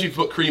 Especially if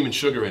you put cream and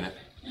sugar in it.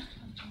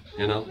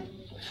 You know?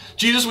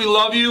 Jesus, we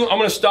love you. I'm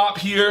going to stop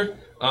here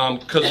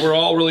because we're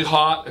all really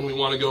hot and we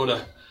want to go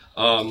to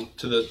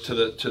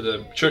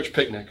the church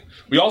picnic.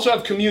 We also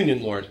have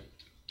communion, Lord.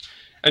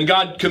 And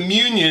God,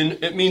 communion,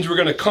 it means we're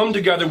going to come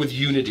together with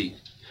unity.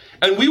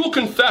 And we will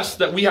confess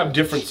that we have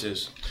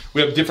differences.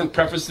 We have different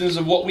preferences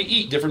of what we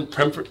eat, different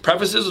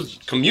preferences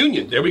of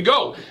communion. There we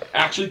go.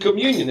 Actually,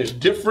 communion. There's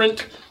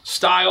different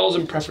styles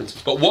and preferences.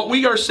 But what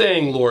we are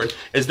saying, Lord,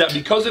 is that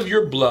because of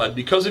your blood,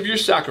 because of your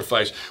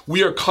sacrifice,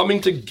 we are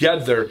coming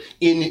together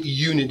in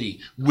unity,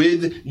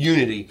 with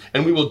unity.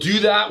 And we will do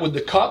that with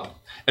the cup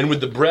and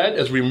with the bread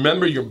as we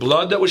remember your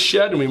blood that was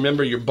shed and we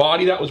remember your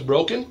body that was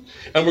broken.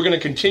 And we're going to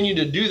continue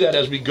to do that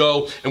as we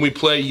go and we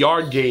play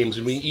yard games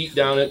and we eat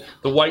down at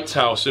the White's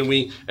house and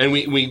we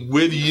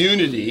with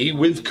unity,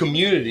 with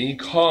community,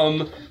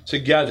 come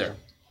together.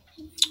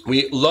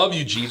 We love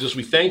you, Jesus.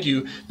 We thank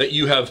you that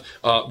you have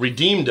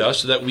redeemed us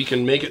so that we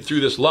can make it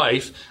through this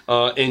life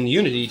in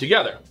unity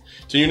together.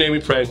 So in your name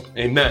we pray.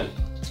 Amen.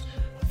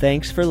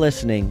 Thanks for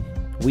listening.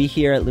 We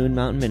here at Loon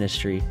Mountain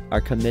Ministry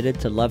are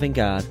committed to loving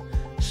God,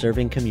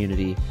 serving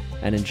community,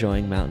 and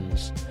enjoying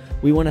mountains.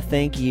 We want to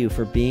thank you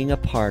for being a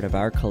part of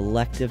our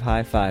collective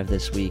high five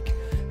this week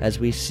as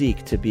we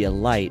seek to be a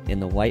light in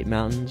the White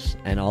Mountains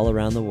and all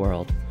around the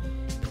world.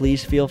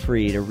 Please feel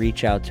free to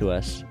reach out to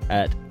us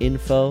at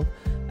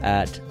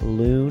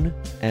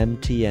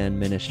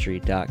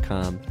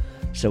info@loonmtnministry.com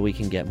so we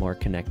can get more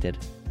connected.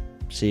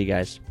 See you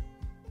guys.